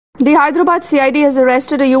The Hyderabad CID has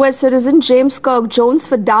arrested a US citizen, James Kirk Jones,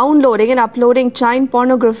 for downloading and uploading child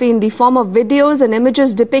pornography in the form of videos and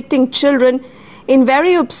images depicting children in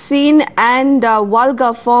very obscene and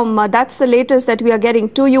vulgar form. That's the latest that we are getting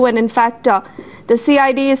to you. And in fact, the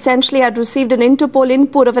CID essentially had received an Interpol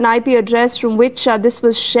input of an IP address from which this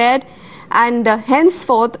was shared. And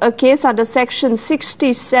henceforth, a case under Section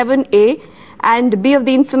 67A and B of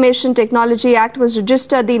the Information Technology Act was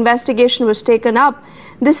registered. The investigation was taken up.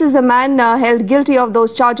 This is the man held guilty of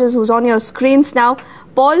those charges who's on your screens now.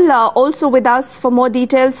 Paul, also with us for more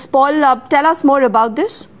details. Paul, tell us more about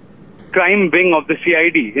this. Crime wing of the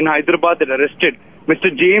CID in Hyderabad that arrested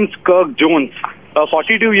Mr. James Kirk Jones, a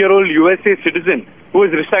 42-year-old USA citizen who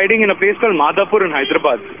was residing in a place called Madhapur in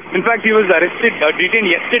Hyderabad. In fact, he was detained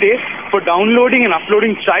yesterday for downloading and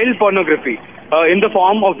uploading child pornography in the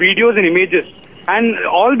form of videos and images. And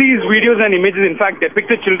all these videos and images, in fact,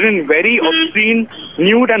 depicted children in very obscene,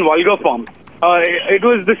 nude and vulgar form. It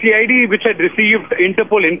was the CID which had received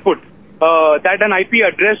Interpol input that an IP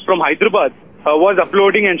address from Hyderabad was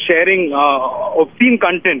uploading and sharing obscene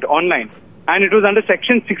content online. And it was under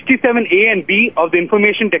Section 67A and B of the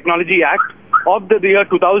Information Technology Act of the year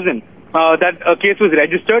 2000 that a case was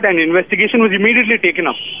registered and investigation was immediately taken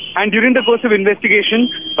up. And during the course of investigation,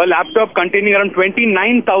 a laptop containing around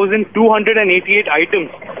 29,288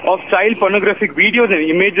 items of child pornographic videos and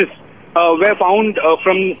images were found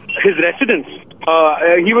from his residence.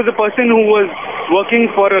 He was a person who was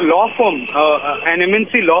working for a law firm, an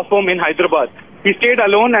MNC law firm in Hyderabad. He stayed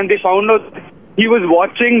alone and they found out he was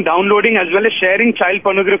watching, downloading as well as sharing child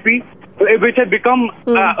pornography, which had become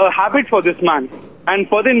a habit for this man. And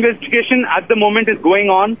further investigation at the moment is going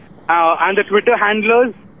on, and the Twitter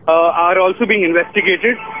handlers are also being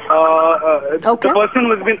investigated. The person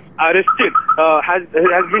who has been arrested has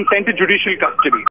been sent to judicial custody.